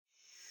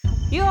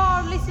You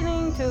are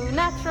listening to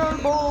Natural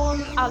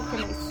Born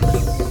Alchemist.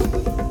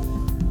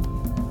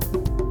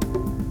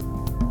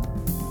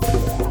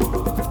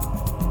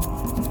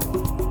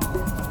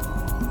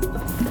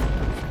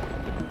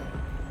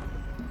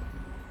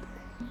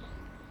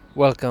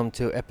 Welcome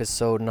to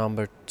episode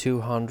number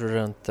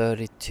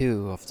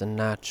 232 of the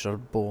Natural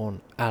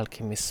Born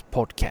Alchemist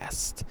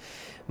podcast.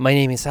 My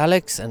name is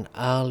Alex and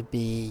I'll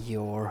be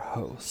your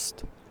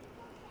host.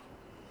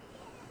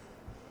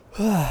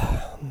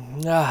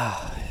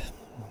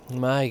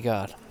 My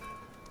God.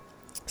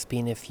 It's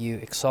been a few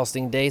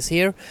exhausting days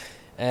here.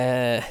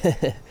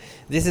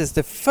 This is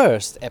the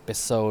first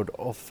episode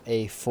of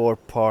a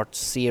 4-part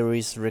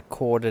series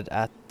recorded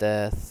at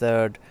the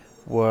Third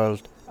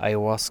World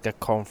Ayahuasca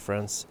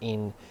Conference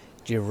in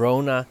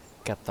Girona,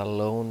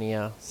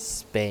 Catalonia,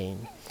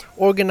 Spain,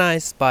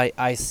 organized by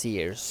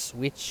ICEERS,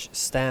 which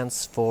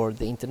stands for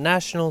the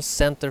International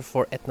Center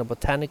for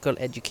Ethnobotanical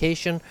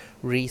Education,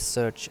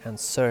 Research and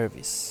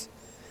Service.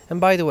 And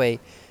by the way,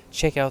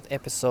 check out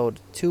episode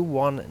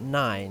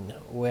 219,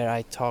 where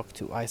I talk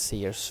to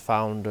ICEERS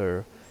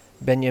founder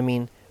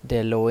Benjamin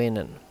de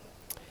Loenen.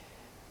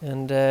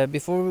 And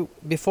before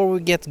we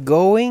get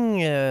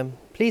going,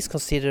 please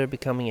consider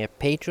becoming a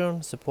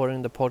patron,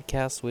 supporting the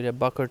podcast with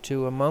 $1 or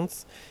 $2 a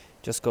month.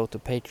 Just go to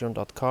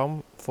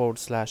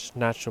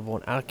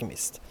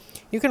patreon.com/naturalbornalchemist.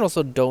 You can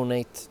also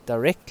donate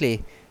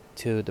directly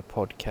to the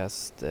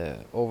podcast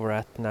over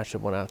at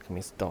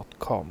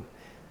naturalbornalchemist.com.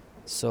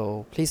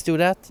 So please do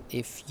that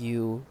if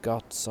you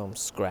got some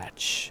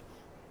scratch.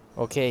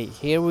 Okay,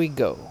 here we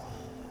go.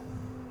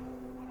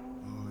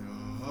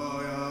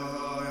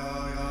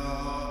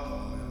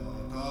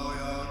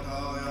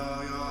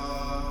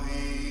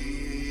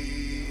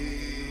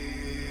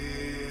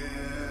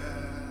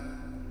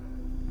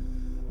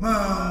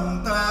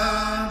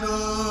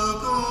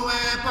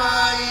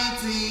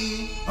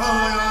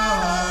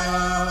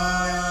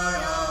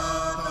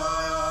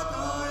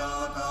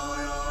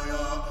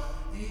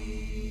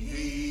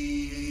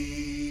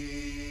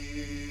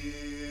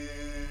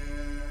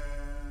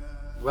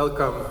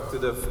 Welcome to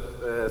the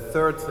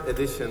third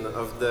edition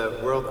of the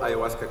World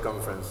Ayahuasca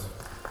Conference.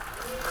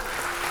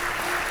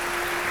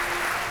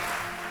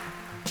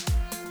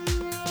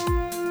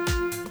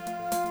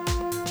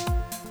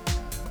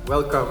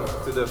 Welcome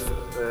to the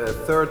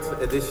third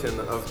edition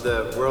of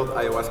the World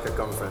Ayahuasca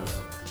Conference.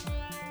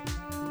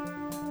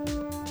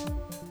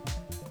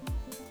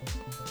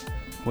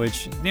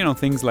 Which,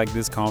 things like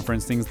this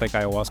conference, things like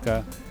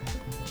ayahuasca,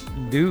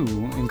 do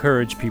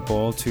encourage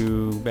people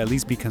to at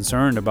least be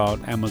concerned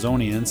about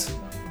Amazonians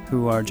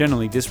who are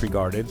generally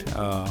disregarded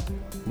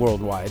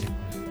worldwide.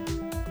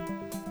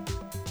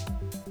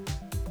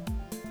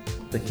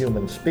 The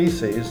human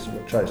species,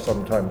 which I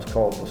sometimes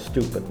call the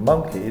stupid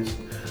monkeys,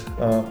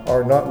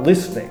 are not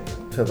listening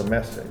to the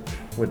message,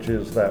 which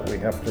is that we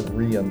have to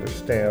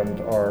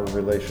re-understand our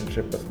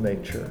relationship with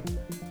nature.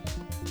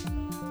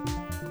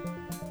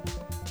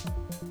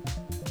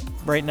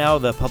 Right now,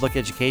 the public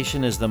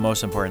education is the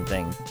most important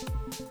thing.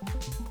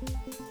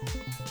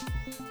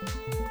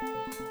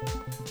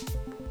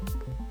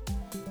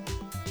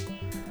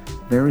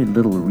 Very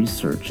little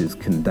research is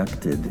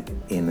conducted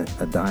in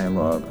a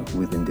dialogue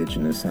with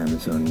indigenous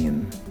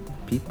Amazonian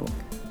people.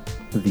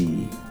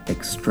 The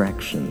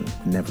extraction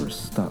never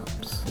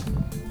stops.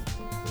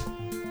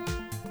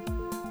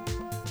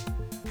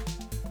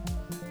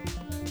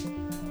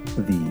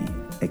 The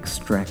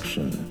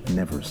extraction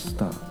never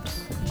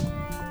stops.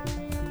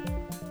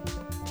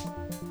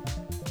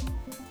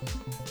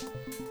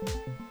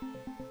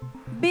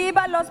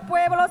 ¡Viva los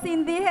pueblos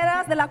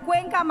indígenas de la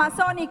cuenca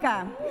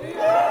amazónica!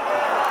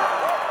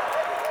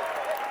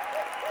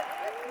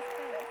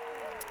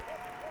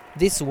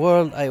 This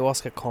World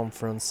Ayahuasca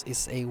Conference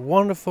is a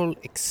wonderful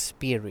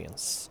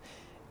experience,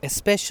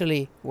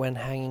 especially when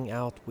hanging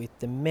out with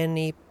the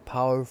many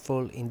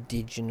powerful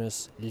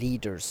indigenous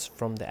leaders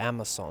from the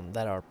Amazon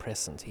that are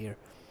present here.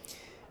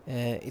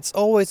 It's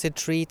always a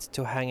treat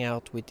to hang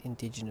out with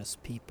indigenous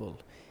people.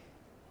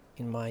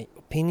 In my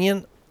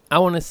opinion, I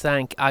want to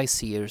thank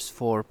ICEERS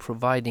for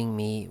providing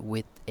me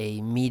with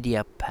a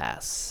media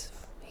pass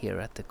here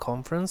at the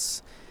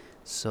conference.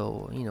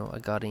 So, I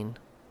got in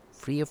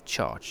free of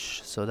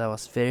charge. So that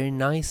was very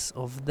nice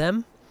of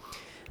them.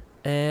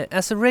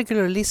 As a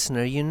regular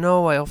listener,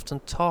 I often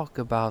talk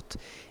about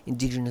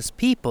indigenous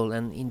people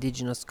and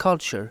indigenous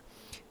culture.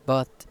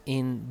 But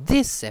in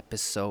this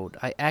episode,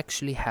 I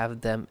actually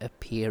have them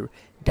appear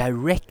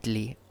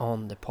directly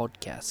on the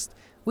podcast,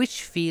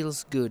 which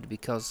feels good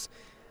because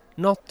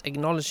not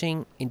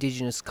acknowledging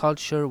indigenous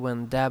culture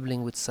when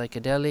dabbling with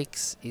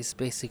psychedelics is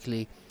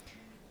basically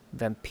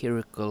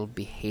vampirical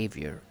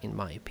behavior, in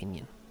my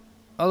opinion.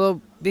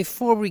 Although,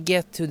 before we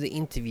get to the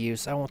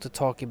interviews, I want to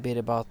talk a bit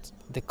about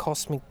the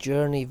Cosmic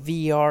Journey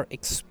VR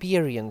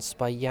experience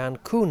by Jan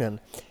Koonen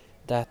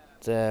that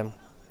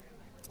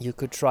you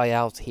could try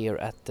out here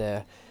at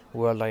the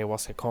World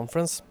Ayahuasca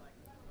Conference.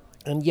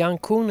 And Jan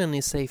Koonen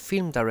is a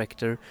film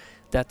director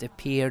that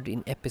appeared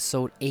in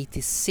episode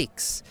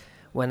 86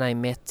 when I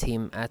met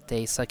him at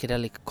a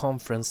psychedelic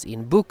conference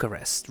in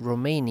Bucharest,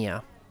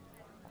 Romania,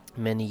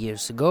 many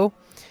years ago.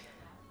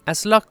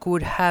 As luck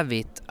would have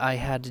it, I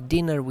had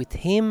dinner with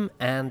him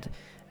and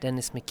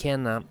Dennis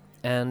McKenna,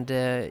 and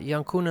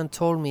Jan Kunen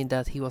told me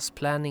that he was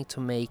planning to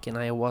make an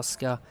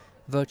ayahuasca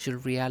virtual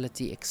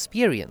reality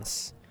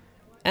experience.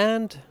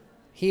 And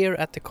here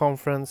at the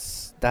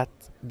conference, that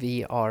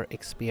VR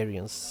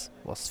experience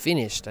was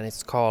finished, and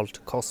it's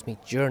called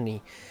Cosmic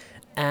Journey,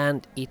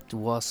 and it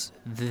was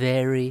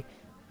very,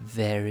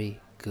 very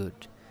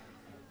good.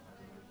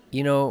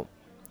 You know,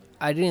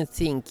 I didn't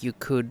think you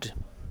could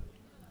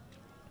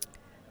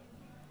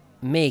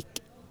make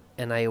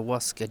an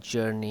ayahuasca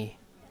journey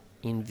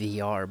in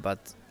VR,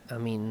 but I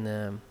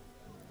mean,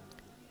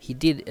 he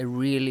did a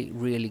really,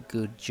 really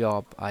good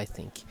job, I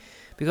think.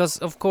 Because,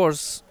 of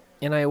course,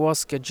 an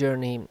ayahuasca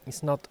journey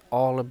is not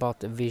all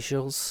about the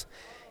visuals.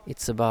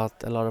 It's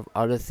about a lot of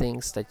other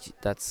things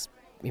that's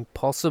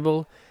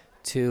impossible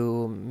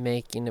to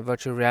make in a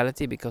virtual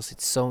reality because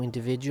it's so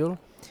individual.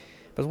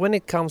 But when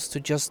it comes to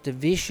just the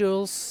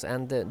visuals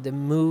and the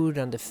mood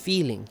and the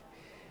feeling,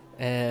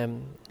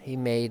 he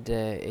made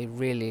a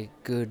really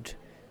good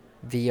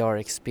VR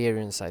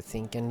experience, I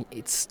think. And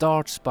it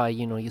starts by,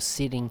 you know, you're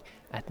sitting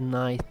at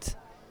night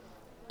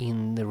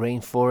in the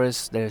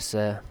rainforest. There's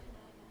a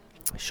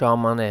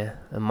shaman,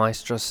 a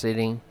maestro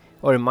sitting,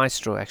 or a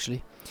maestro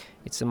actually.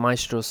 It's a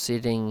maestro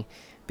sitting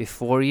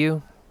before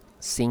you,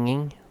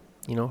 singing,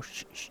 you know,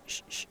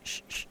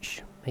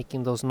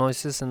 making those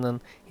noises, and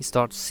then he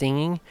starts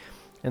singing.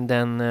 And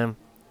then,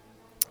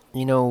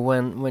 you know,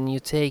 when you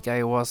take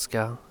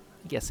ayahuasca,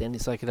 I guess any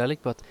psychedelic,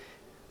 but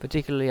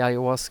particularly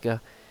ayahuasca,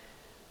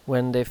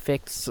 when the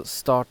effects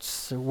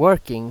starts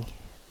working,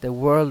 the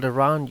world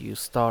around you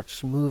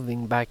starts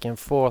moving back and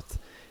forth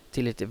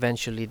till it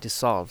eventually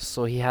dissolves.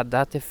 So he had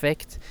that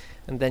effect,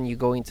 and then you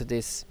go into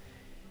this,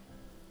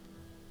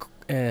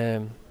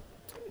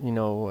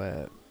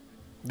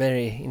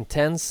 very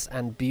intense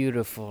and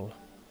beautiful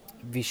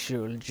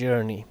visual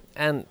journey.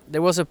 And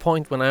there was a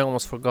point when I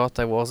almost forgot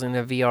I was in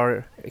a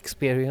VR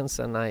experience,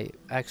 and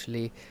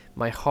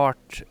my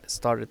heart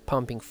started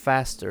pumping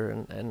faster,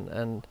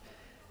 and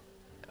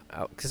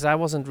because I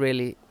wasn't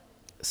really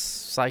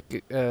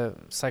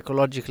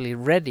psychologically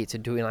ready to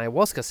do an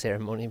ayahuasca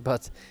ceremony,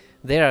 but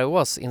there I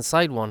was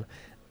inside one,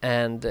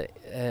 and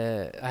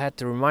I had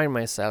to remind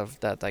myself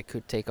that I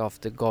could take off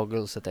the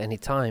goggles at any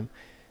time.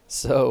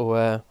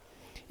 So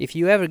if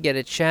you ever get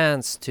a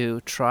chance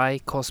to try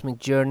Cosmic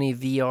Journey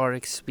VR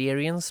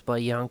experience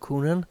by Jan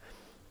Kunen,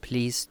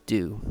 please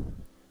do.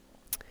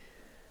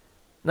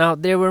 Now,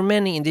 there were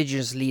many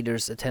indigenous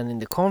leaders attending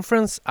the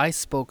conference. I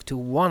spoke to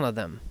one of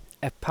them,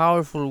 a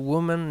powerful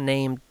woman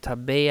named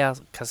Tabea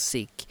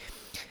Kasik.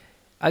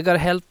 I got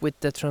help with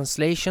the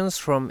translations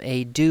from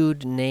a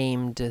dude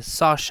named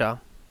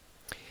Sasha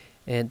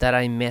that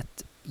I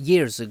met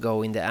years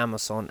ago in the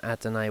Amazon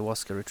at an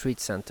ayahuasca retreat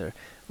center,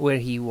 where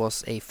he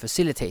was a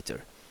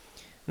facilitator.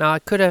 Now, I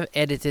could have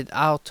edited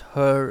out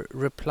her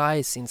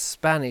replies in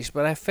Spanish,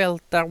 but I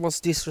felt that was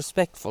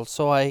disrespectful,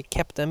 so I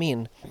kept them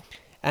in.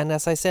 And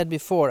as I said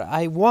before,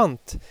 I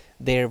want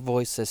their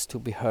voices to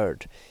be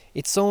heard.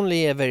 It's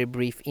only a very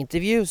brief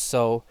interview,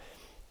 so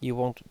you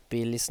won't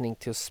be listening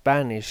to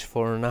Spanish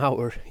for an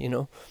hour, you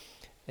know.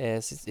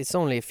 It's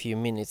only a few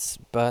minutes,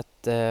 but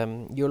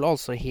you'll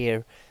also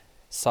hear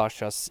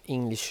Sasha's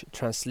English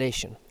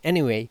translation.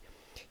 Anyway,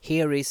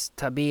 here is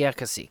Tabea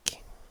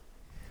Kasik.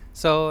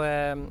 So,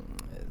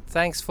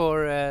 thanks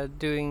for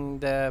doing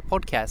the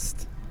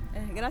podcast.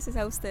 Gracias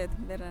a usted,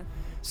 ¿verdad?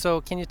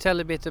 So, can you tell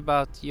a bit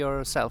about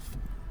yourself?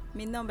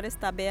 Mi nombre es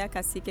Tabea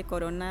Cacique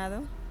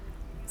Coronado.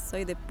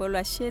 Soy de Pueblo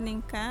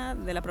Asheninka,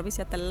 de la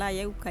provincia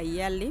Atalaya,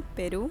 Ucayali,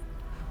 Perú.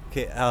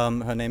 Okay,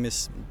 her name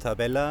is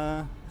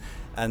Tabela,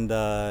 and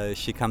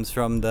she comes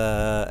from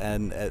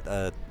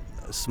a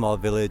small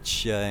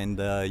village in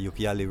the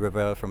Ucayali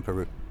River from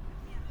Peru.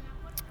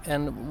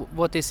 And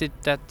what is it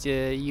that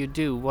you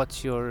do?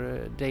 What's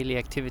your daily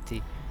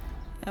activity?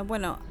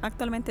 Bueno,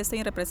 actualmente estoy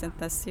en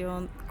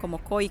representación como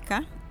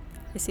COICA.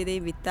 He sido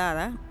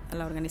invitada a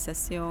la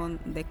organización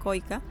de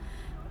COICA.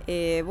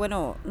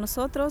 Bueno,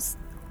 nosotros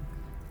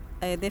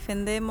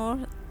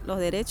defendemos los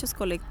derechos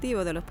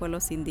colectivos de los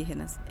pueblos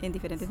indígenas en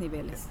diferentes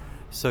niveles.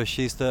 So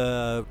she's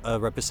the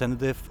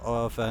representative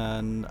of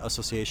an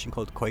association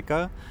called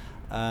COICA,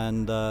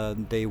 and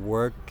they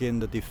work in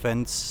the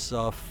defense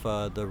of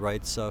the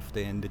rights of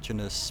the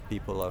indigenous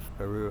people of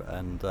Peru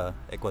and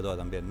Ecuador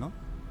también, ¿no?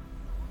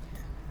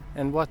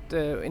 And what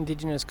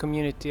indigenous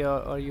community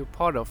are you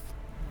part of?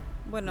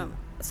 Bueno,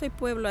 soy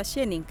pueblo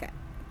Asheninka,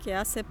 que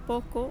hace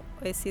poco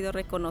he sido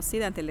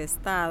reconocida ante el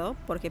Estado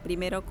porque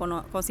primero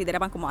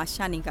consideraban como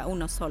Ashaninka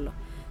uno solo.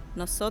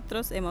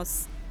 Nosotros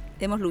hemos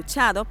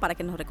luchado para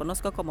que nos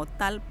reconozca como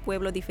tal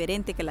pueblo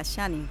diferente que la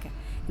Ashaninka.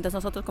 Entonces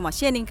nosotros como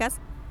Asheninkas,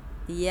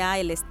 ya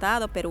el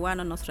Estado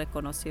peruano nos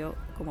reconoció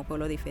como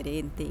pueblo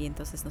diferente y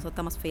entonces nosotros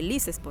estamos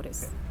felices por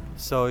eso.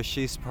 So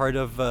she's part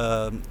of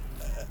a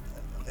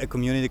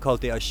community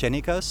called the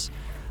Ashenikas,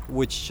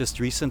 which just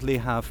recently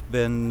have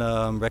been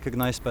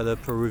recognized by the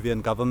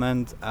Peruvian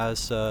government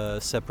as a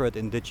separate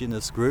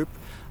indigenous group.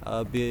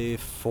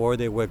 Before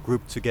they were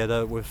grouped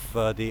together with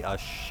the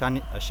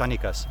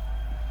Ashanicas.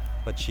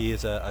 But she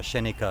is a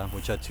Ashenica,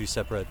 which are two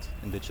separate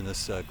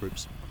indigenous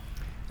groups.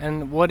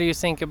 And what do you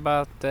think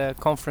about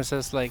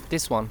conferences like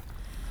this one?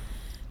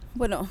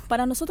 Bueno,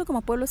 para nosotros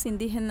como pueblos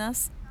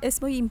indígenas es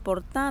muy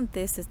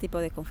importante este tipo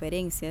de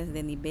conferencias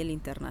de nivel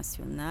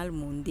internacional,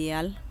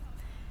 mundial,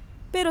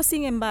 pero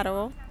sin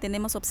embargo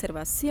tenemos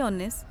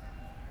observaciones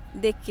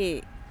de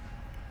que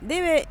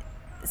debe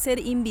ser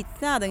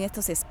invitado en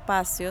estos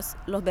espacios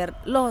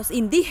los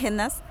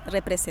indígenas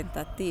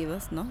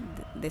representativos, ¿no?,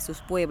 de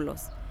sus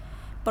pueblos,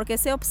 porque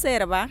se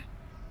observa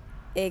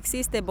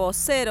existen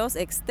voceros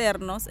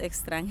externos,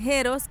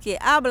 extranjeros, que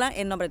hablan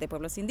en nombre de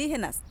pueblos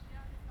indígenas.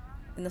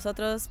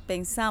 Nosotros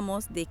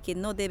pensamos de que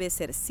no debe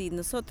ser. Si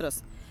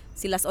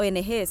las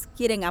ONGs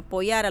quieren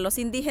apoyar a los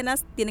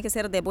indígenas, tiene que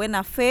ser de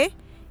buena fe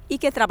y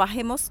que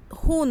trabajemos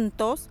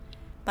juntos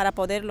para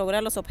poder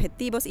lograr los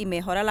objetivos y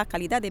mejorar la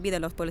calidad de vida de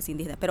los pueblos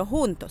indígenas, pero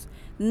juntos,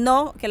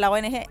 no que la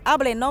ONG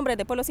hable en nombre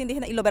de pueblos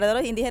indígenas y los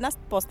verdaderos indígenas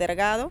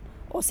postergados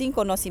o sin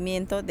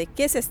conocimiento de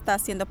qué se está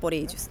haciendo por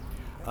ellos.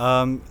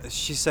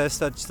 She says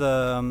that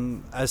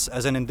as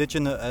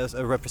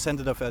a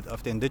representative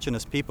of the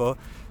indigenous people,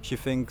 she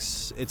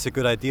thinks it's a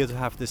good idea to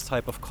have this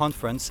type of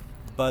conference,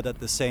 but at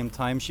the same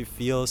time she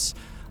feels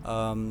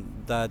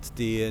that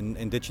the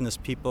indigenous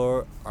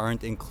people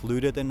aren't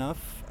included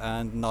enough,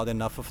 and not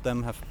enough of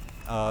them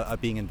are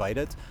being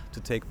invited to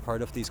take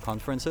part of these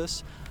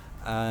conferences.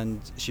 And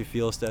she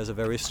feels there's a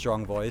very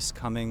strong voice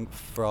coming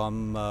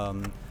from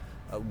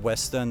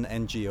Western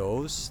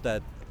NGOs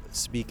that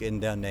speak in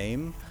their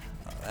name,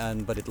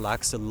 but it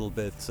lacks a little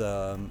bit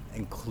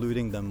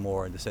including them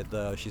more.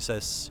 She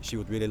says she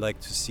would really like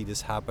to see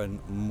this happen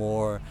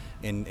more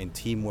in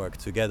teamwork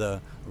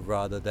together,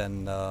 rather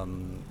than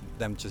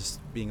them just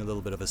being a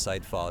little bit of a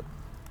side thought.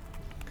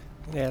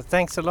 Yeah,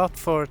 thanks a lot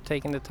for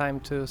taking the time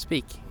to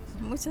speak.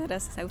 Muchas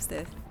gracias a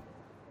ustedes.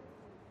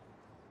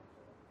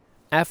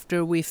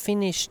 After we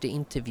finished the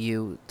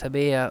interview,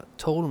 Tabea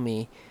told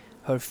me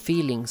her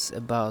feelings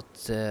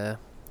about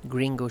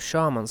gringo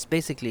shamans,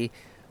 basically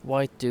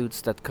white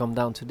dudes that come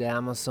down to the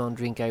Amazon,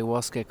 drink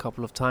ayahuasca a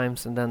couple of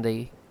times, and then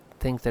they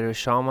think they're a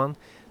shaman.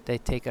 They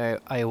take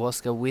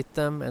ayahuasca with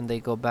them, and they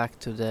go back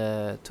to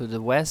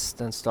the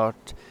West and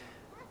start,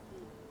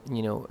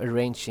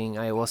 arranging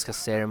ayahuasca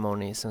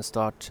ceremonies and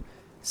start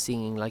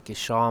singing like a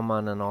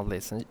shaman and all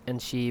this.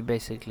 And she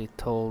basically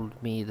told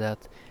me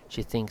that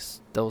she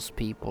thinks those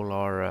people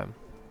are,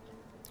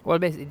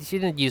 basically she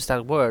didn't use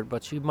that word,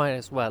 but she might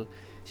as well.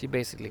 She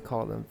basically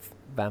called them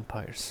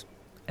vampires.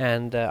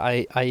 And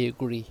I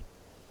agree.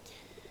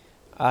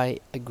 I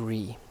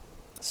agree.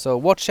 So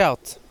watch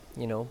out,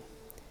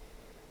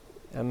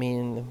 I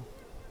mean,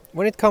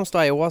 when it comes to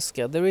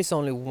ayahuasca, there is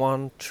only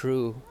one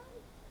true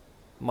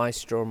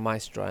maestro or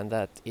maestra, and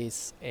that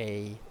is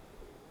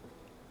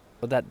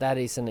that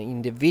is an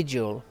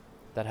individual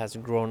that has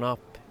grown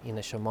up in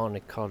a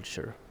shamanic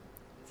culture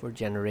for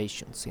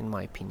generations, in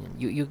my opinion.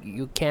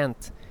 You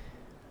can't.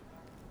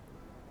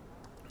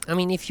 I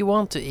mean, if you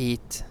want to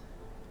eat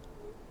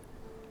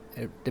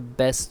the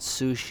best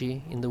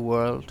sushi in the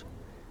world,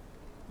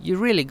 you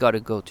really gotta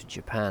go to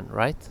Japan,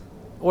 right?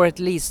 Or at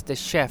least the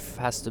chef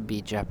has to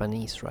be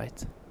Japanese,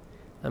 right?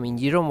 I mean,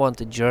 you don't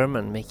want a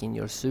German making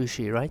your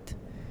sushi, right?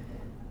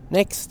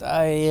 Next,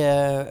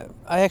 I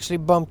actually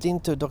bumped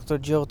into Dr.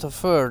 Joe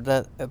Tafur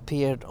that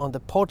appeared on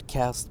the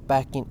podcast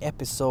back in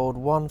episode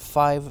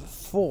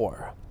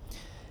 154.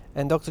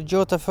 And Dr.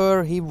 Joe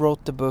Tafur, he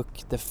wrote the book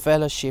The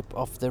Fellowship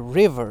of the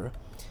River.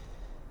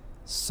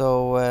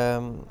 So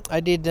I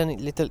did a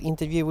little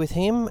interview with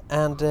him,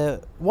 and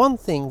one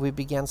thing we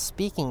began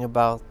speaking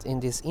about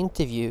in this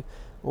interview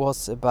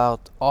was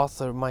about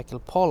author Michael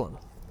Pollan.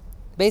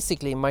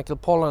 Basically, Michael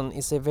Pollan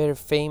is a very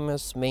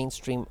famous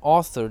mainstream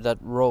author that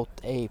wrote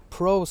a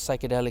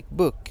pro-psychedelic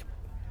book,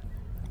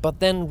 but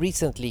then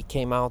recently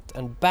came out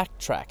and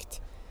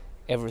backtracked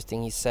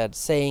everything he said,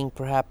 saying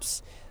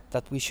perhaps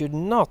that we should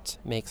not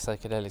make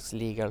psychedelics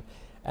legal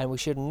and we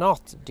should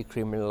not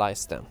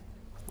decriminalize them.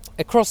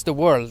 Across the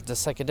world, the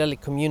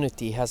psychedelic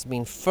community has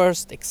been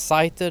first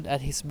excited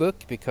at his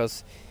book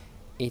because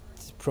it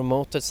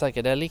promoted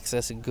psychedelics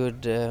as a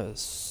good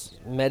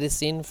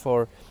medicine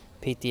for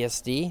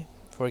PTSD,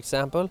 for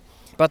example.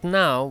 But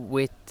now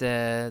with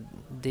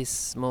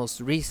this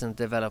most recent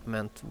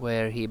development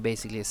where he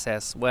basically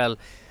says, well,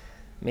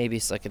 maybe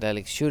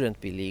psychedelics shouldn't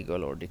be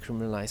legal or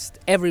decriminalized,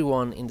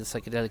 everyone in the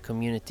psychedelic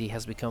community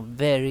has become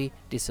very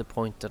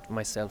disappointed,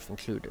 myself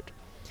included.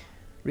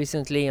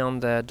 Recently on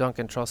the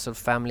Duncan Trussell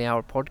Family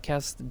Hour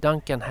podcast,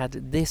 Duncan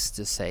had this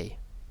to say.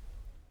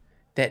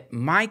 That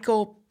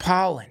Michael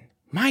Pollan,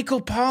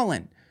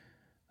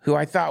 who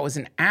I thought was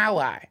an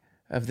ally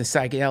of the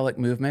psychedelic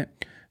movement,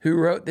 who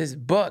wrote this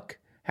book,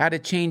 How to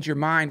Change Your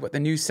Mind, What the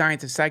New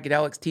Science of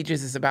Psychedelics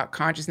Teaches Us About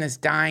Consciousness,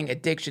 Dying,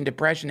 Addiction,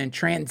 Depression, and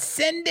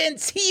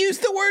Transcendence. He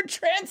used the word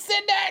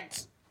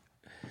transcendence!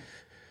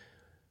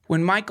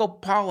 When Michael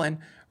Pollan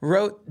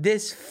wrote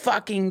this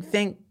fucking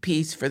think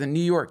piece for the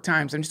New York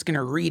Times. I'm just going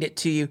to read it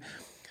to you.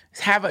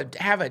 Have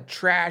a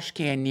trash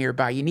can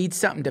nearby. You need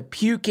something to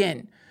puke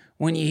in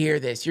when you hear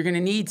this. You're going to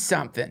need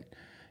something.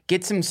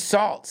 Get some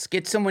salts.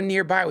 Get someone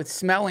nearby with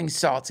smelling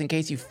salts in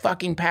case you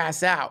fucking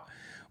pass out.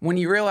 When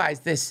you realize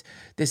this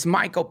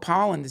Michael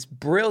Pollan, this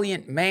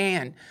brilliant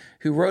man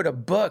who wrote a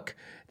book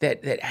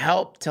that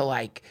helped to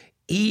like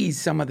ease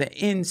some of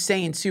the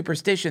insane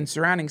superstitions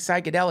surrounding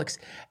psychedelics,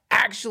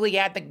 actually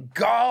had the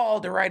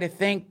gall to write a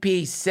think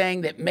piece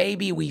saying that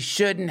maybe we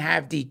shouldn't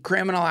have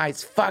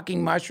decriminalized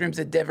fucking mushrooms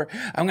at Denver.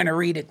 I'm going to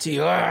read it to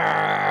you.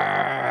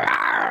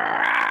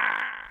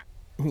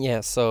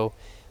 Yeah, so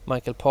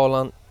Michael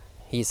Pollan,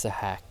 he's a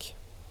hack,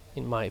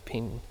 in my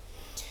opinion.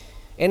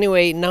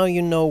 Anyway, now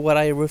you know what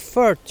I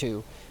referred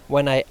to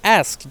when I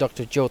asked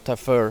Dr. Joe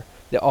Tafur,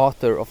 the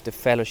author of The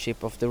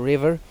Fellowship of the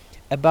River,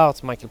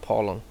 about Michael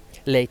Pollan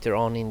later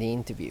on in the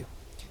interview.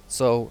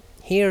 So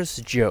here's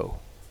Joe.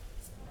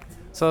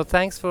 So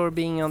thanks for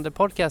being on the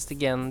podcast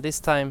again, this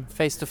time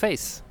face to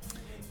face.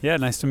 Yeah,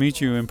 nice to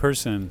meet you in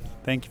person.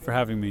 Thank you for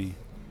having me.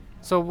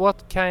 So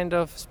what kind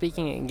of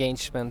speaking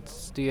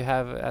engagements do you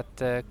have at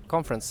the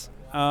conference?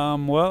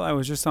 Well, I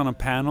was just on a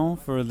panel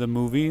for the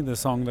movie, The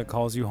Song That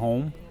Calls You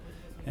Home.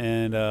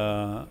 And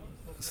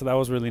so that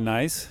was really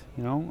nice,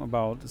 you know,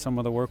 about some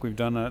of the work we've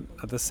done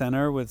at the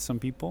center with some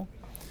people.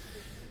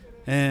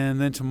 And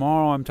then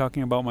tomorrow I'm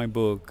talking about my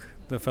book,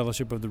 The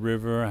Fellowship of the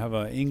River. I have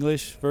an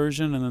English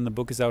version, and then the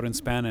book is out in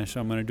Spanish. So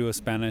I'm going to do a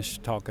Spanish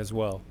talk as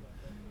well.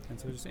 And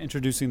so just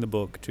introducing the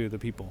book to the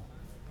people.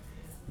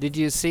 Did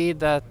you see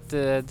that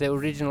the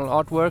original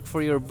artwork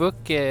for your book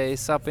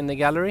is up in the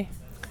gallery?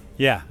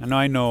 Yeah,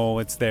 I know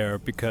it's there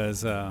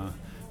because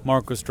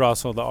Marcos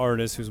Drossel, the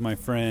artist, who's my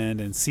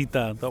friend, and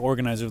Sita, the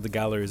organizer of the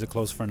gallery, is a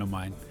close friend of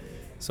mine.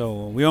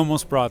 So we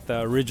almost brought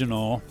the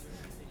original,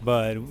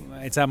 but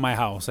it's at my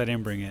house. I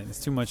didn't bring it. It's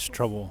too much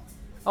trouble.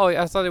 Oh,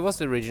 I thought it was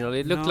the original.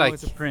 It looked like...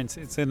 it's a print.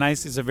 It's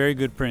a very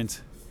good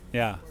print.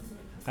 Yeah.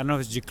 I don't know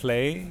if it's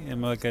Giclée,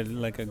 and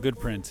like a good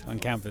print on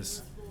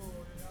canvas.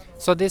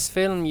 So this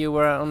film, you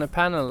were on a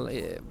panel.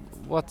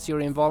 What's your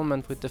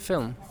involvement with the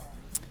film?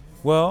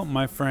 Well,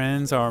 my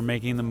friends are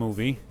making the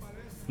movie.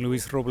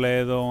 Luis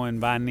Robledo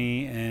and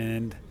Vani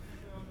and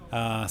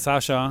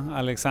Sasha,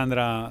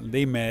 Alexandra,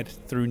 they met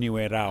through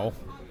Niuerao,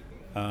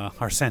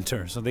 our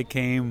center. So they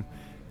came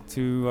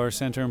to our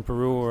center in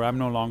Peru, where I'm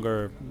no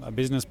longer a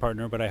business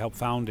partner, but I helped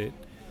found it.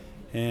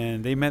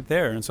 And they met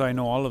there, and so I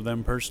know all of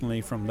them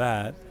personally from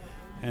that.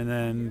 And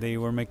then they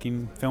were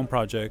making film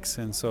projects,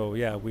 and so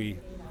yeah,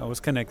 I was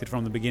connected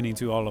from the beginning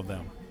to all of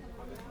them.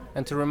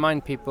 And to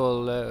remind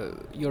people,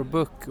 your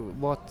book,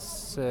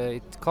 what's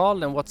it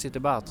called and what's it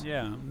about?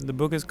 Yeah, the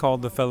book is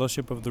called The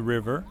Fellowship of the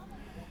River,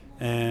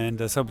 and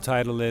the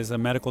subtitle is A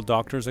Medical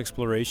Doctor's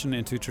Exploration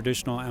into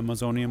Traditional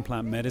Amazonian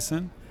Plant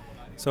Medicine.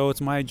 So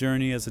it's my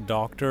journey as a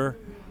doctor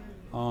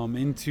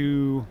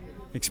into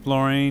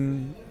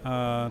exploring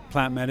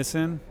plant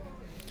medicine,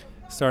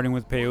 starting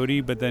with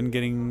peyote, but then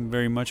getting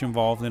very much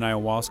involved in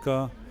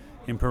ayahuasca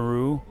in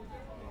Peru,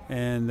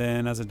 and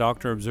then as a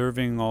doctor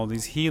observing all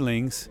these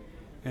healings,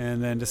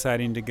 and then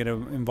deciding to get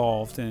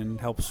involved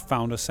and help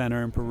found a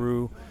center in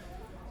Peru.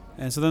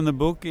 And so then the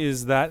book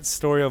is that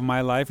story of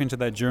my life into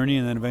that journey,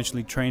 and then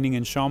eventually training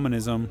in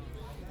shamanism,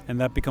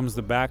 and that becomes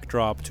the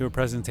backdrop to a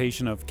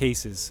presentation of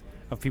cases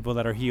of people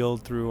that are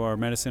healed through our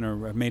medicine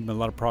or have made a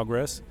lot of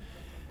progress,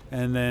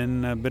 and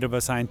then a bit of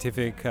a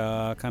scientific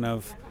kind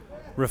of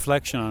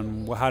reflection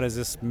on how does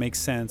this make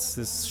sense,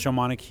 this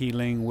shamanic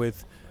healing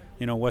with,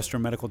 you know,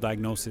 Western medical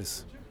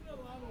diagnosis.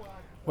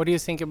 What do you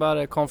think about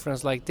a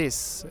conference like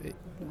this?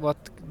 What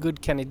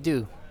good can it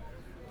do?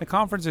 The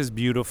conference is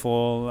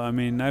beautiful. I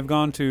mean, I've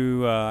gone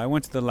to, I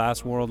went to the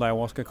last World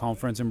Ayahuasca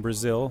Conference in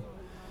Brazil.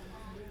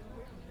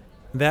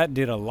 That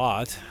did a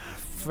lot.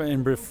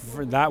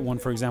 For that one,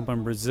 for example,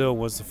 in Brazil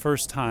was the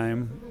first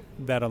time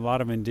that a lot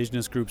of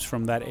indigenous groups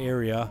from that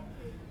area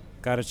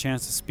got a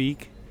chance to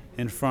speak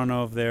in front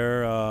of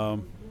their,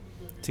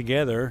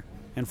 together,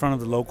 in front of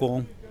the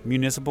local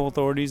municipal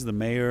authorities, the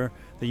mayor,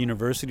 the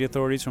university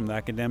authorities from the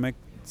academic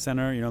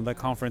center. You know, that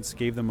conference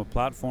gave them a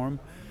platform.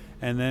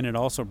 And then it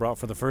also brought,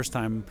 for the first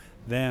time,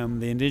 the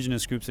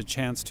indigenous groups, a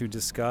chance to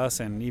discuss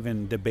and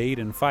even debate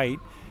and fight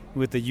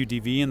with the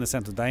UDV and the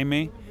Santo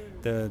Daime,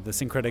 the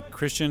syncretic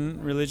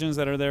Christian religions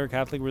that are there,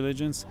 Catholic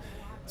religions.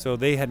 So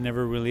they had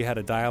never really had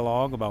a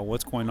dialogue about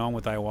what's going on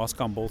with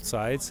ayahuasca on both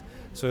sides.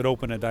 So it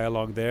opened a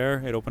dialogue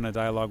there. It opened a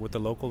dialogue with the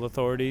local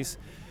authorities.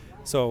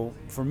 So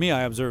for me,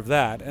 I observed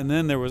that. And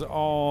then there was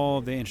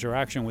all the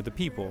interaction with the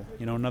people.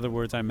 You know, in other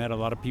words, I met a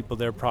lot of people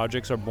there.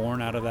 Projects are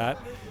born out of that.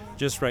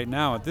 Just right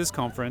now at this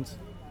conference,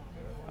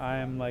 I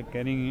am like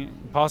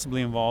getting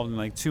possibly involved in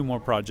like 2 more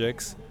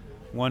projects.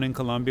 One in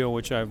Colombia,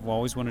 which I've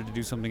always wanted to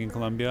do something in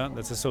Colombia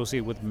that's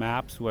associated with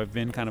MAPS, who I've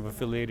been kind of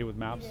affiliated with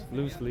MAPS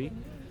loosely.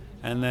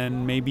 And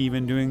then maybe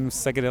even doing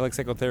psychedelic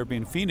psychotherapy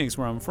in Phoenix,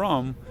 where I'm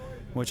from,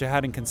 which I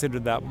hadn't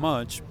considered that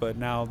much, but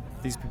now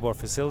these people are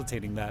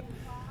facilitating that.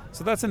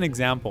 So that's an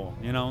example,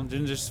 you know,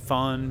 just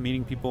fun,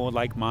 meeting people with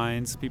like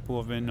minds, people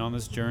who have been on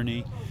this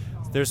journey.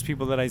 there's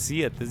people that I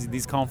see at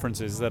these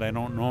conferences that I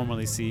don't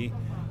normally see,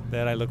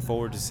 that I look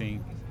forward to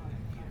seeing.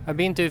 I've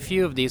been to a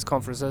few of these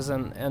conferences,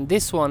 and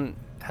this one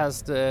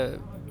has the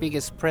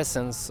biggest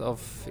presence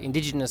of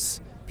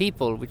indigenous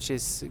people, which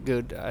is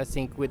good. I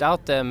think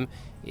without them,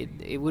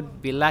 it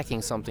would be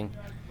lacking something.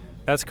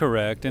 That's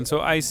correct. And so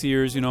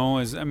ICEERS,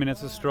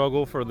 it's a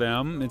struggle for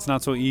them. It's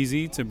not so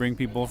easy to bring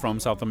people from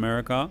South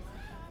America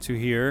to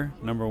here.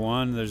 Number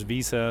one, there's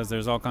visas,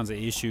 there's all kinds of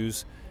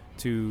issues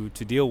to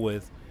deal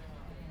with.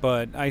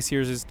 But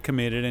ICEERS is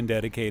committed and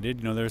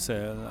dedicated. There's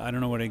I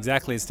don't know what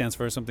exactly it stands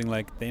for, something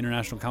like the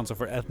International Council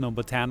for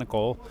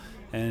Ethnobotanical,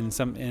 and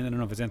I don't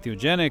know if it's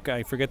entheogenic,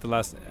 I forget the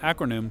last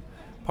acronym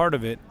part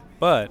of it,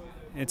 but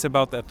it's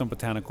about the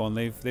ethnobotanical,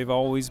 and they've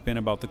always been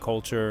about the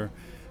culture,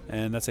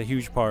 and that's a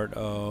huge part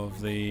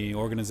of the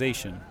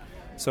organization.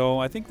 So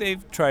I think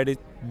they've tried to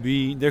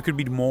be, there could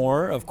be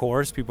more, of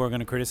course. People are going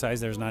to criticize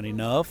there's not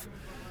enough.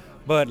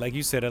 But like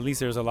you said, at least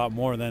there's a lot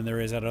more than there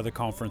is at other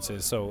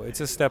conferences. So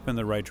it's a step in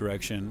the right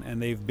direction, and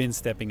they've been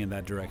stepping in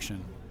that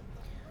direction.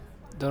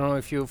 Don't know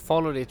if you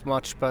followed it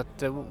much, but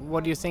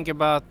what do you think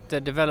about the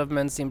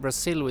developments in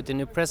Brazil with the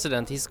new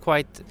president? He's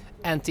quite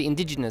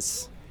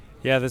anti-indigenous.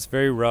 Yeah, that's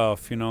very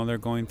rough. They're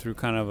going through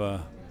kind of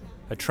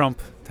a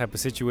Trump type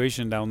of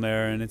situation down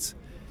there, and it's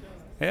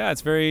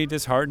very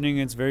disheartening.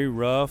 It's very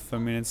rough. I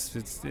mean, it's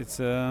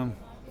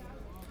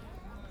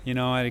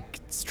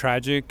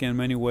tragic in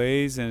many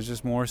ways, and it's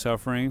just more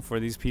suffering for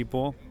these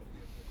people.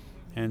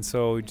 And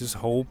so we just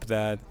hope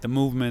that the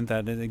movement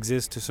that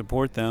exists to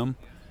support them,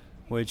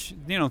 which,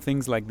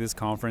 things like this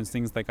conference,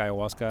 things like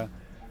ayahuasca,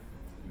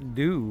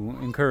 do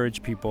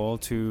encourage people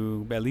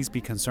to at least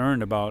be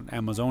concerned about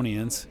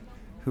Amazonians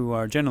who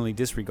are generally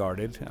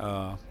disregarded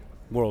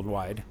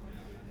worldwide.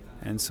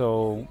 And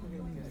so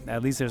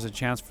at least there's a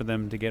chance for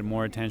them to get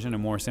more attention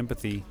and more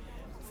sympathy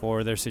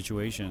for their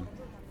situation.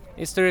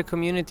 Is there a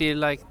community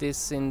like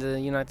this in the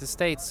United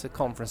States,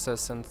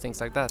 conferences and things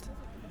like that?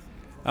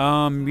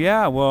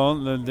 Yeah, well,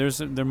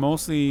 they're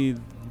mostly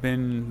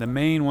been, the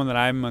main one that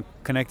I'm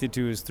connected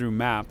to is through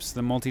MAPS,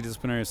 the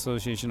Multidisciplinary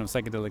Association of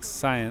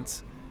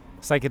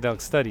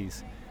Psychedelic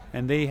Studies.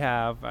 And they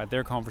have at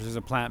their conferences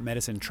a plant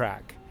medicine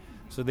track.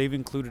 So they've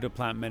included a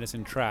plant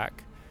medicine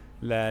track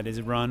that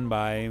is run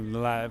by,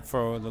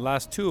 for the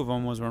last two of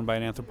them was run by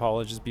an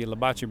anthropologist, Bia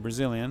Labache,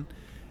 Brazilian.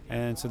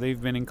 And so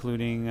they've been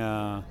including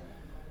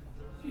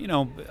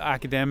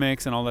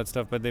academics and all that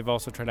stuff, but they've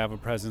also tried to have a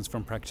presence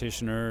from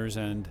practitioners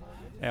and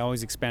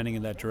always expanding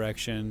in that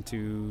direction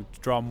to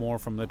draw more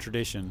from the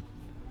tradition.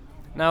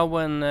 Now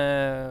when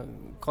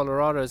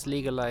Colorado has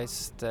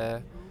legalized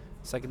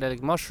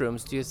psychedelic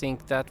mushrooms, do you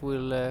think that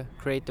will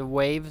create a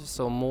wave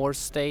so more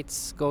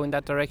states go in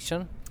that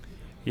direction?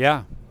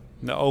 Yeah,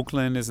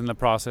 Oakland is in the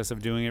process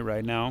of doing it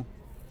right now.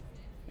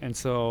 And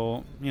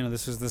so,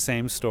 this is the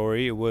same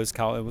story. It was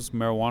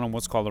marijuana in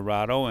West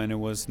Colorado, and it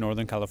was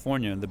Northern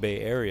California in the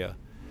Bay Area.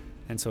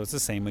 And so it's the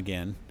same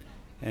again.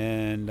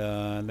 And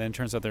then it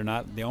turns out they're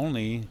not the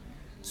only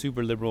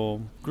super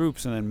liberal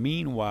groups. And then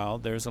meanwhile,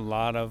 there's a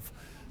lot of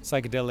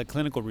psychedelic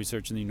clinical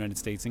research in the United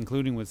States,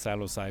 including with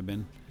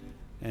psilocybin.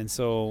 And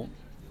so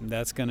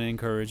that's going to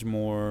encourage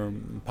more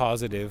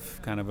positive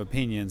kind of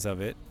opinions of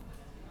it.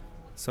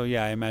 So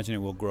yeah, I imagine it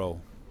will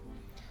grow.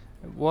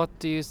 What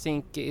do you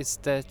think is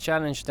the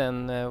challenge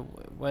then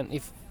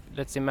if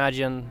let's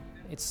imagine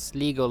it's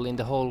legal in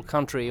the whole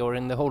country or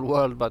in the whole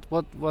world, but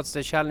what's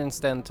the challenge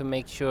then to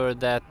make sure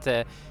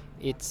that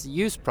it's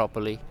used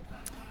properly?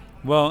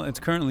 Well, it's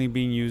currently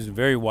being used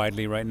very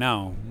widely right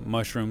now.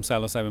 Mushrooms,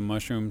 psilocybin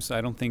mushrooms,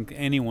 I don't think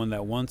anyone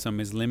that wants them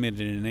is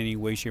limited in any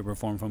way, shape, or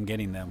form from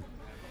getting them.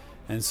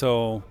 And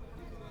so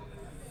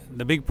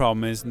the big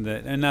problem is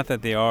that, and not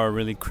that they are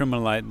really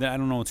criminalized, I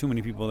don't know too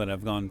many people that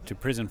have gone to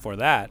prison for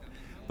that,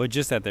 but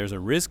just that there's a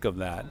risk of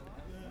that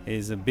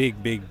is a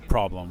big, big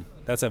problem.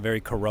 That's a very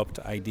corrupt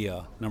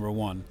idea, number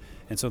one.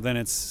 And so then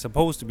it's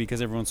supposed to be,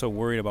 because everyone's so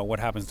worried about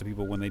what happens to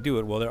people when they do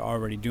it, well, they're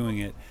already doing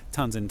it,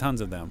 tons and tons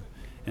of them.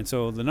 And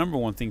so the number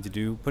one thing to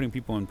do, putting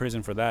people in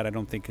prison for that, I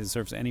don't think it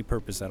serves any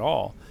purpose at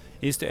all,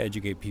 is to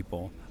educate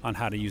people on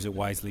how to use it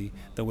wisely,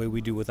 the way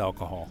we do with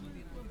alcohol.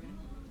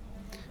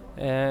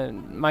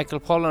 Michael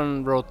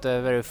Pollan wrote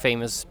a very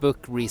famous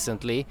book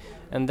recently,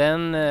 and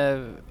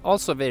then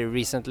also very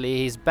recently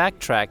he's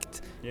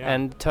backtracked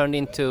and turned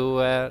into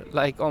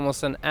like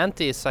almost an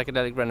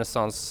anti-psychedelic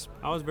renaissance.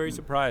 I was very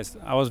surprised.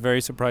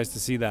 To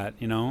see that,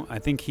 I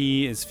think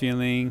he is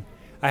feeling,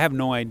 I have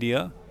no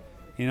idea.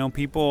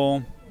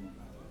 People,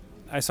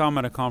 I saw him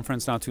at a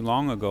conference not too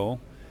long ago,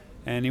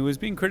 and he was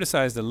being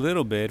criticized a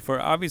little bit for,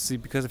 obviously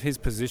because of his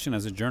position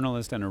as a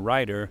journalist and a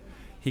writer,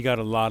 he got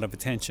a lot of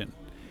attention.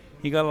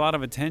 He got a lot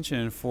of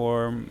attention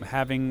for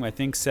having, I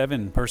think,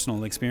 7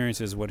 personal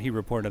experiences, what he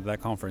reported at that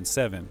conference,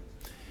 7.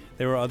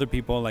 There were other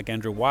people like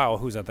Andrew Weil,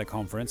 who's at that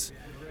conference,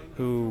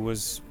 who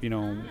was,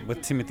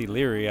 with Timothy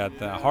Leary at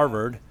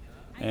Harvard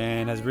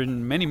and has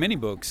written many, many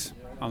books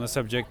on the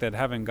subject that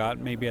haven't got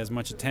maybe as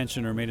much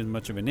attention or made as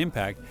much of an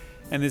impact.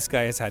 And this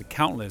guy has had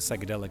countless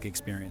psychedelic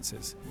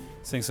experiences.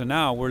 So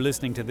now we're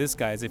listening to this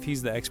guy as if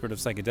he's the expert of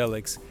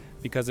psychedelics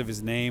because of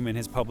his name and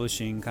his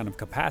publishing kind of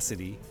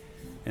capacity.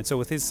 And so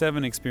with his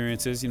 7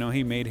 experiences,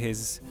 he made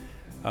his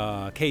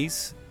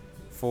case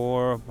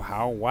for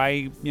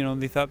why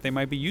they thought they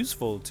might be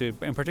useful to,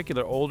 in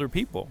particular, older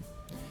people.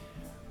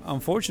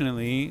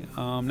 Unfortunately,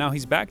 now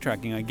he's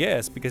backtracking, I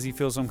guess, because he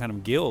feels some kind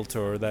of guilt,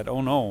 or that,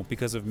 oh no,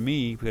 because of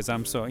me, because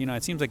I'm so,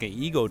 it seems like an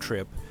ego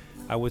trip,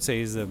 I would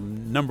say, is the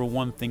number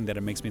one thing that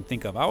it makes me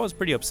think of. I was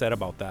pretty upset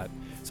about that.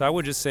 So I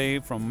would just say,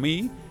 from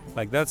me,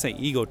 like, that's an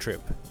ego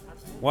trip.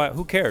 Why?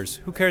 Who cares?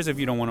 Who cares if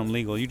you don't want them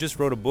legal? You just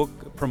wrote a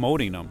book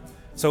promoting them.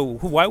 So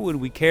why would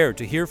we care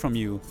to hear from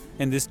you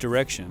in this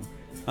direction,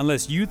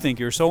 unless you think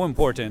you're so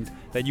important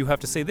that you have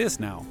to say this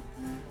now?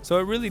 So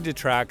it really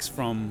detracts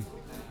from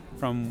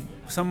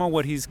some of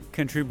what he's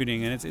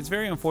contributing, and it's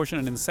very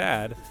unfortunate and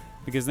sad,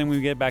 because then we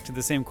get back to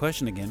the same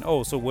question again.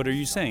 Oh, so what are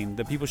you saying?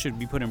 That people should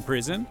be put in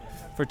prison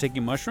for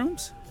taking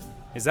mushrooms?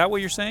 Is that what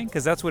you're saying?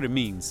 Because that's what it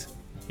means.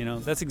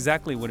 That's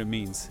exactly what it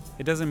means.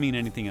 It doesn't mean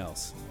anything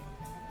else.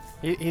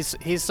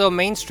 He's so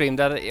mainstream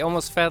that it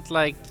almost felt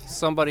like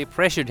somebody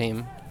pressured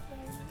him.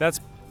 That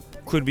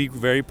could be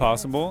very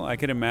possible. I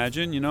could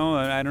imagine.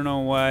 I don't know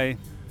why,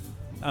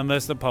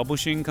 unless the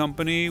publishing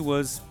company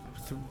was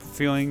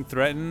feeling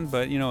threatened,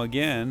 but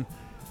again,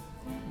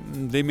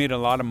 they made a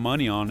lot of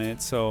money on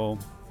it, so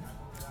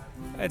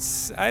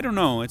I don't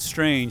know, it's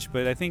strange,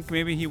 but I think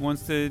maybe he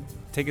wants to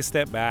take a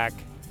step back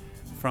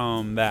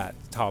from that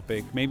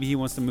topic. Maybe he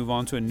wants to move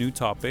on to a new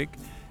topic,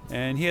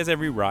 and he has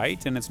every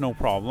right, and it's no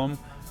problem.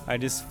 I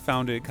just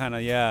found it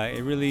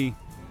it really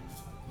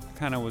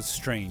kind of was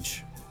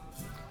strange.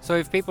 So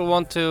if people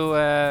want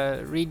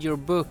to read your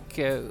book,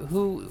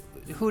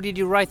 who did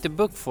you write the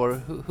book for?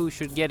 Who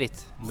should get it?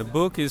 The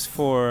book is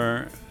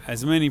for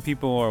as many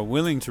people who are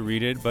willing to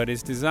read it, but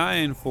it's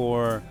designed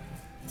for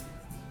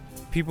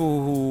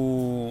people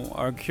who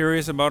are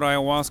curious about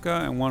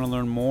ayahuasca and want to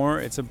learn more.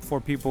 It's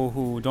for people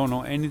who don't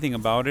know anything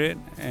about it,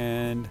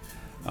 and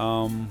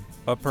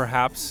but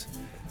perhaps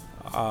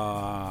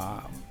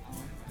are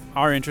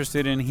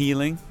interested in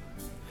healing.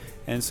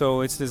 And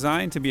so it's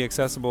designed to be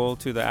accessible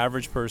to the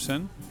average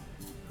person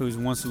who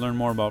wants to learn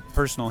more about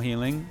personal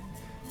healing.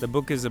 The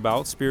book is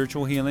about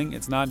spiritual healing.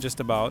 It's not just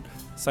about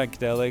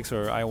psychedelics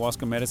or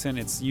ayahuasca medicine.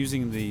 It's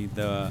using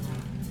the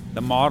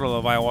model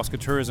of ayahuasca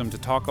tourism to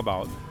talk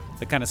about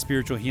the kind of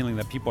spiritual healing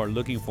that people are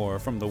looking for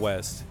from the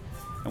West,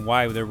 and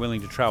why they're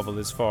willing to travel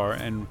this far,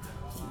 and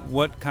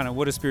what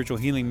does spiritual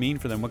healing mean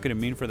for them? What could it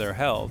mean for their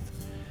health?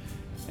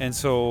 And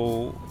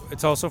so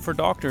it's also for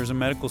doctors and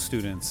medical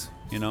students.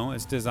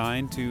 It's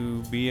designed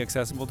to be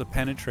accessible, to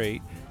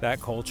penetrate that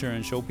culture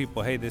and show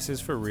people, hey, this is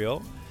for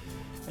real.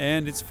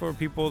 And it's for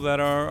people that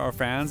are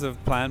fans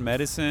of plant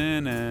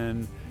medicine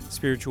and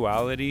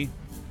spirituality,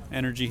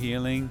 energy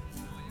healing.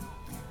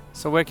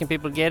 So where can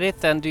people get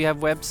it, and do you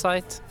have a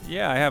website?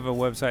 Yeah, I have a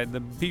website.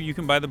 You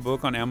can buy the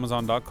book on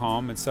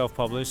Amazon.com. It's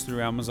self-published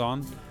through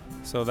Amazon,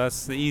 so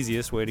that's the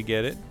easiest way to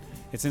get it.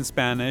 It's in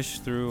Spanish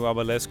through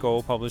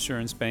Abalesco, publisher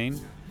in Spain,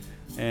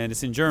 and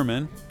it's in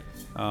German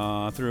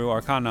through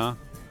Arcana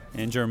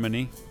in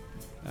Germany,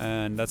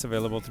 and that's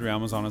available through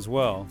Amazon as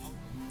well.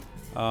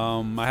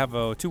 I have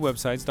 2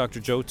 websites,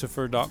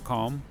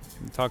 drjoetoffer.com.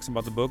 It talks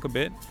about the book a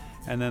bit.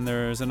 And then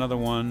there's another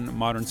one,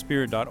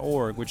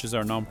 modernspirit.org, which is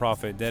our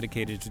nonprofit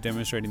dedicated to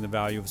demonstrating the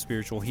value of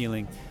spiritual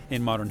healing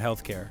in modern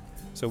healthcare.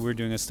 So we're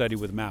doing a study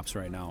with maps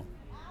right now.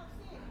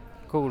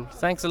 Cool.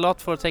 Thanks a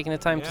lot for taking the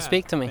time to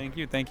speak to me.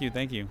 Thank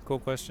you. Cool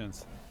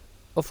questions.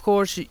 Of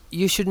course,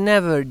 you should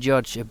never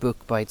judge a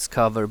book by its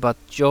cover, but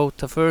Joe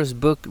Tafur's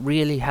book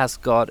really has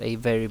got a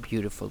very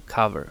beautiful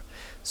cover.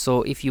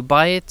 So if you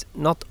buy it,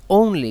 not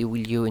only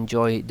will you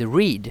enjoy the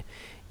read,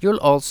 you'll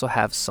also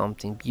have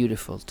something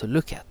beautiful to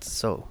look at,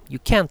 so you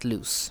can't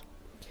lose.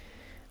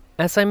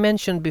 As I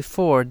mentioned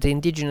before, the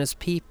indigenous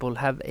people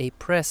have a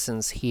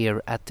presence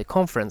here at the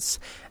conference,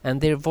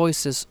 and their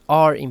voices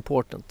are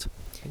important.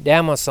 The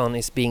Amazon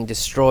is being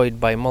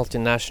destroyed by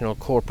multinational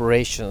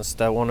corporations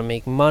that want to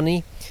make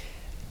money,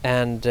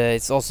 and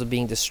it's also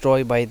being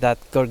destroyed by that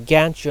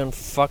gargantuan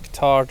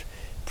fucktard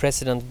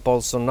President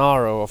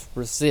Bolsonaro of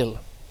Brazil.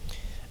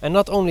 And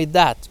not only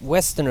that,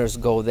 Westerners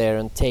go there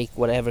and take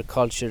whatever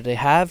culture they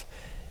have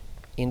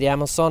in the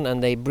Amazon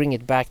and they bring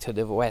it back to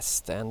the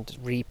West and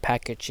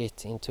repackage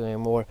it into a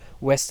more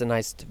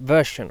westernized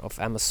version of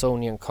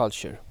Amazonian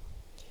culture.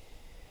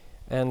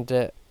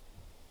 And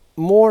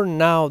more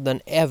now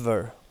than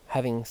ever,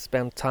 having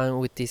spent time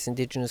with these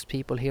indigenous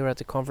people here at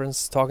the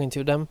conference, talking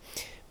to them,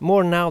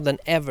 more now than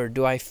ever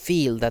do I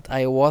feel that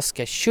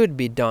ayahuasca should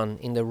be done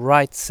in the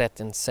right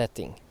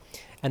setting.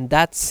 And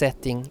that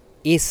setting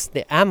is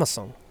the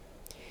Amazon.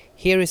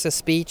 Here is a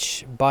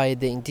speech by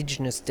the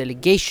indigenous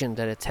delegation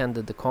that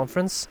attended the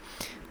conference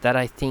that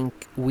I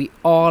think we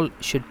all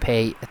should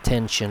pay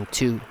attention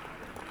to.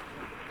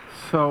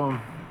 So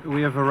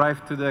we have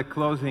arrived to the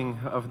closing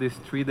of this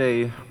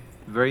 3-day,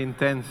 very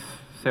intense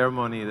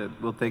ceremony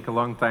that will take a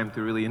long time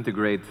to really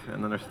integrate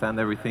and understand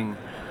everything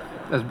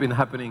that's been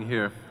happening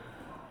here.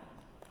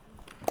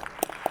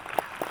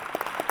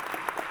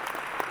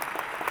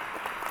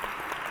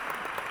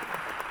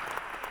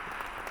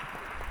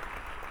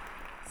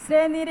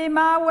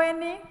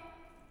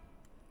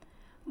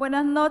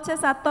 Buenas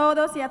noches a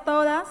todos y a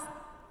todas.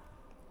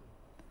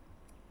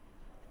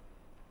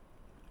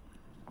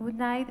 Good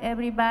night,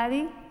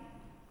 everybody.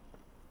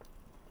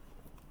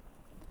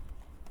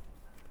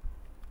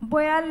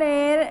 Voy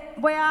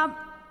a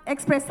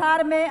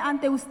expresarme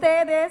ante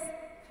ustedes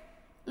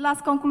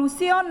las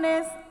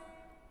conclusiones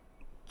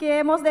que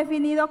hemos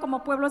definido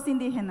como pueblos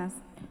indígenas.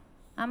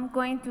 I'm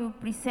going to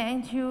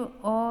present you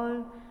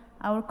all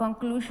our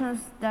conclusions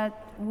that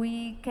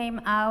we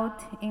came out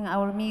in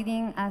our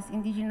meeting as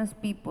indigenous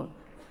people.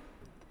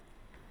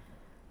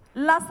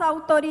 Las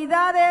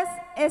autoridades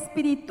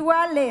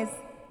espirituales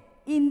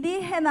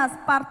indígenas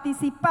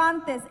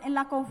participantes en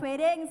la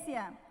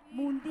conferencia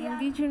mundial.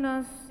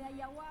 Indigenous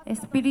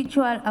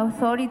spiritual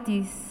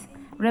authorities,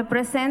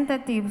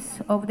 representatives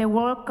of the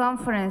World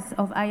Conference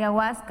of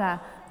Ayahuasca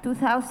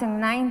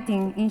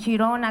 2019 in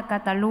Girona,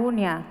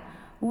 Catalonia,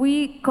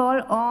 we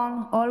call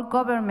on all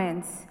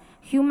governments,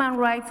 human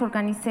rights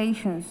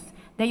organizations,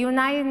 the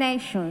United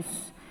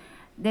Nations,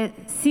 the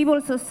civil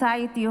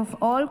society of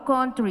all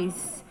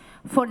countries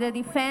for the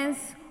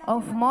defense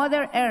of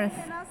Mother Earth.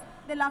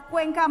 De la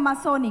cuenca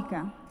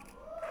amazónica.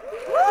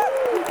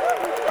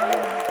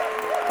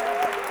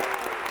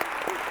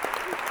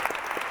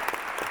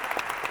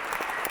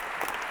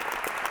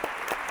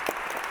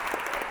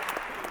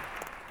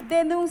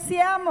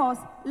 Denunciamos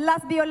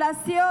las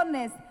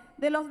violaciones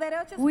de los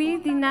derechos. We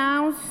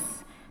denounce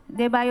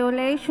the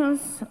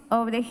violations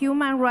of the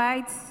human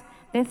rights,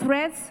 the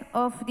threats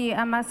of the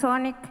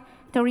Amazonic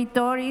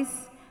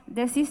territories,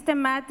 the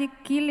systematic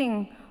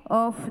killing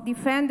of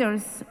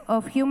defenders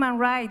of human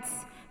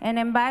rights and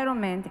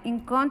environment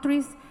in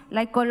countries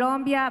like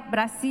Colombia,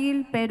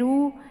 Brazil,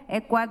 Peru,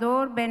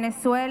 Ecuador,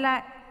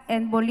 Venezuela,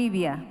 and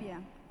Bolivia.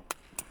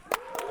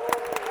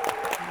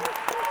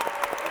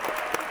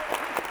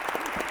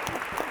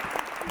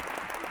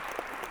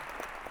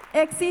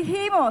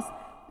 Exigimos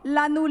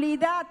la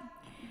nulidad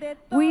de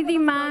We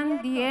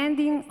demand the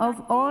ending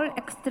of all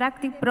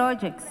extractive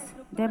projects,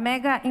 the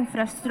mega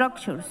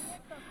infrastructures.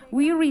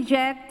 We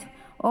reject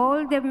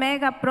all the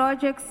mega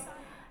projects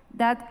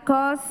that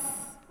cause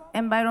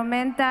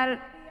environmental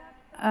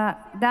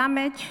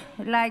damage,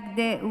 like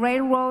the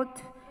railroad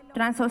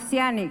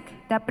transoceanic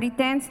that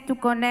pretends to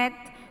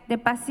connect the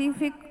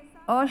Pacific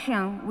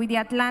Ocean with the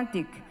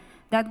Atlantic,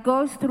 that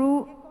goes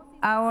through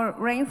our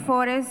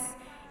rainforests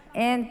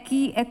and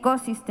key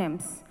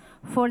ecosystems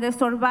for the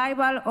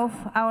survival of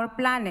our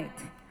planet.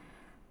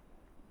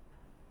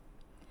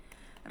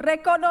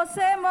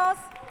 Reconocemos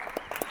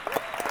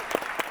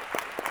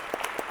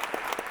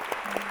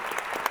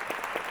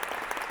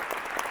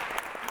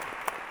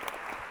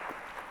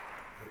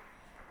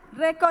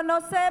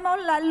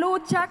la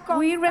lucha constante.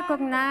 We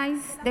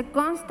recognize the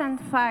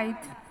constant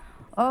fight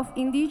of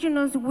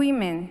indigenous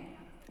women,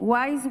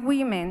 wise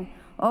women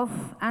of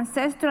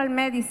ancestral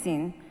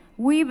medicine,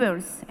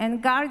 weavers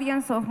and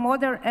guardians of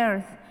Mother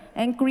Earth,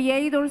 and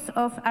creators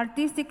of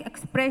artistic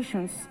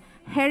expressions,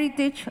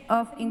 heritage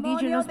of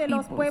indigenous de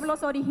los peoples.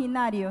 pueblos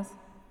originarios.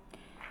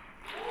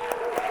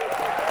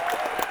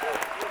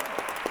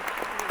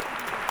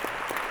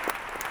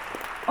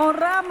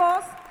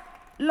 Honramos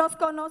los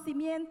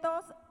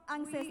conocimientos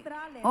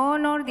ancestrales.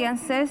 Honor the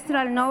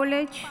ancestral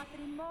knowledge,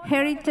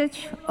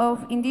 heritage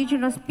of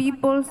indigenous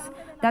peoples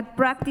that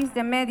practice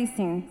the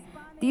medicine.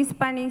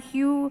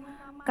 Dispanihu,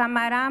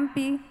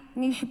 Kamarampi,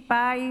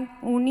 Nishipai,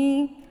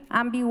 Uni,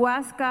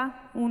 Ambihuasca,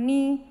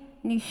 Uni,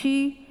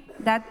 Nishi,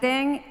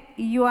 Dateng,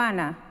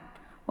 Yuana,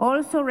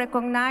 also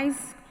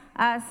recognized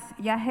as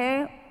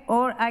Yahe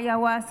or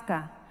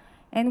Ayahuasca.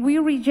 And we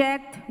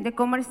reject the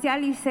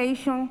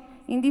commercialization,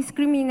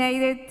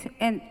 indiscriminated,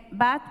 and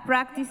bad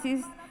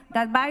practices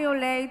that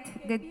violate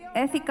the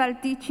ethical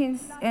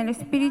teachings and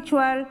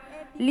spiritual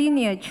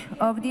lineage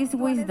of this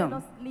wisdom.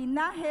 Los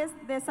linajes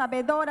de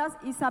sabedoras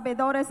y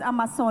sabedores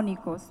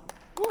amazónicos.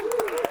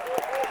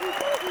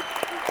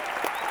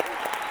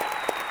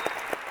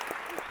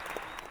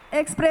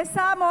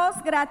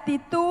 Expresamos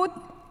gratitud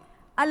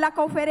a la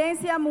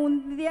Conferencia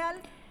Mundial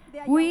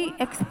de Ayahuasca. We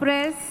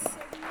express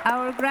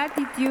our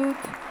gratitude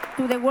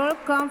to the World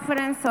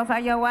Conference of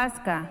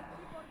Ayahuasca,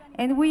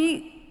 and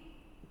we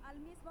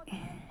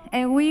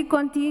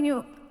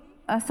continue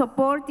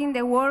supporting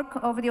the work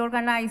of the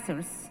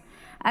organizers.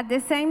 At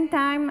the same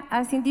time,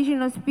 as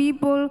indigenous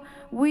people,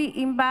 we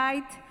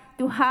invite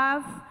to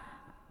have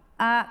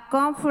a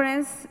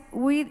conference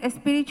with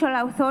spiritual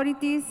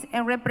authorities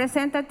and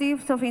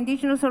representatives of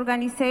indigenous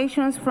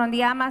organizations from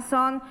the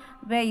Amazon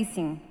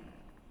basin.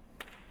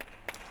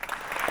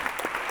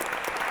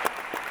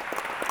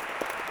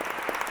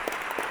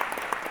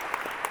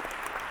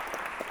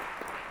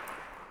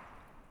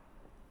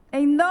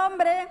 En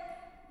nombre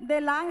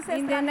de la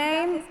In the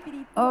name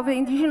espiritual of the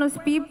indigenous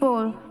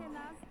people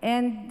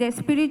and the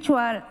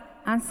spiritual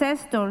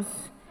ancestors,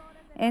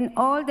 and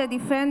all the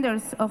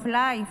defenders of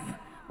life,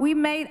 we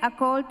made a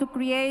call to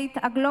create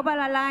a global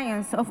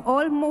alliance of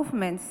all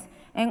movements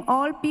and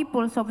all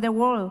peoples of the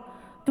world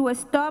to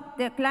stop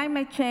the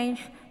climate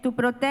change, to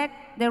protect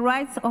the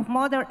rights of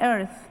Mother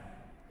Earth.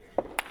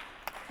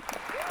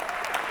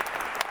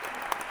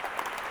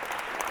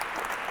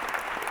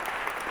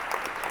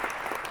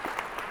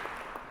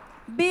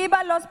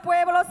 ¡Viva los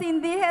pueblos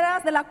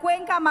indígenas de la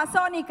cuenca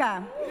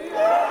amazónica!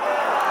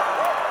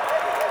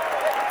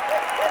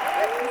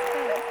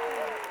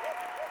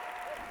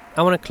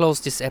 I want to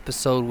close this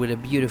episode with a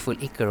beautiful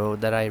Icaro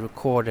that I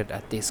recorded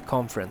at this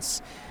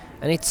conference,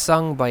 and it's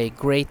sung by a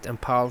great and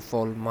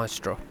powerful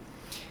maestro.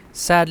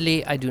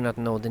 Sadly, I do not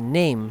know the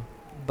name,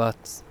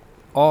 but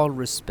all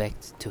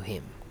respect to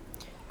him.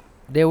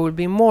 There will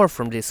be more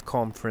from this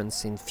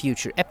conference in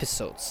future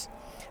episodes.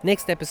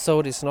 Next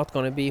episode is not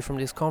going to be from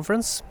this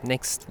conference.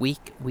 Next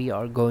week we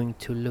are going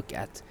to look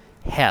at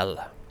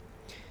hell.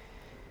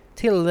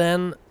 Till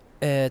then,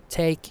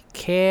 take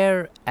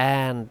care,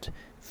 and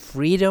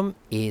freedom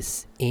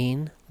is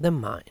in the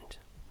mind.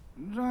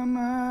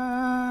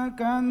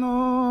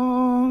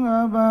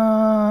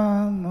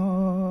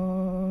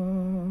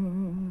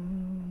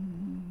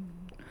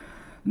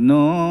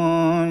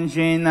 Non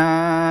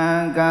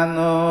shina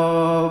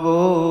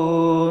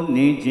kanobu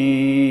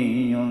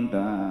nichi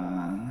yonda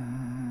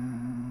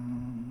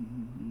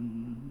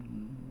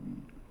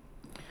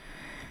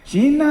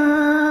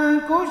shina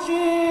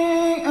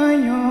kushi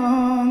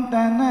ayon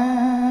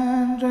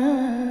tanara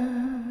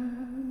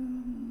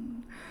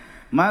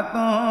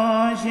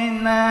maton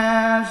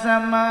shina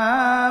sama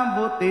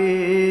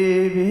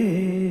butibi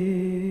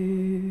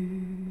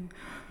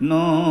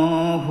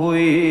no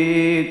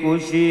hui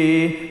kushi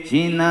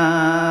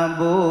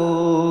shinabu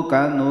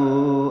kanu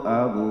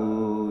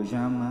abu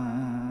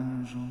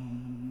shamazu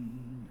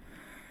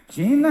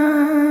shina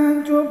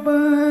chupa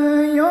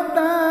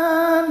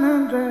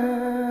yontanandra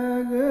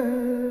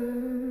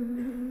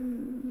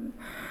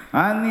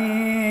ani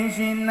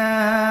shina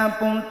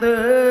punta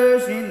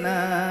shina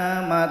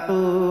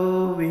matu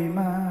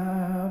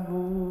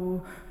vimabu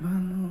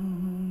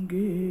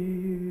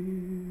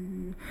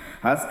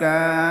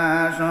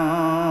Haska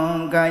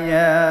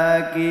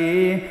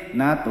Shankayaki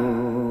Nato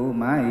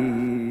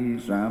Mai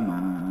Sama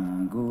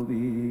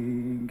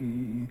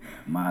Govingi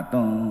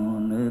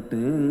Maton Te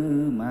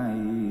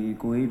Mai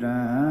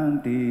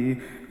Kuiranti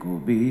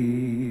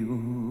Gobi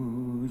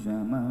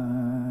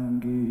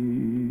Jamangi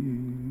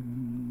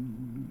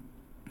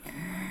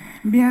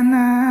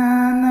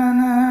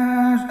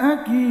Biananas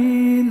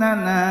Aki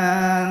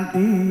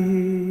Nananti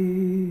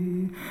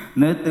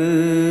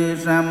Nete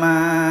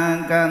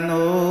samang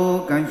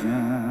kano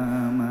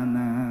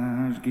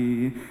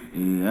kanjamanaski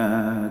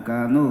ia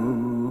kano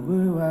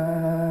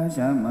bewa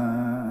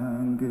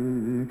samang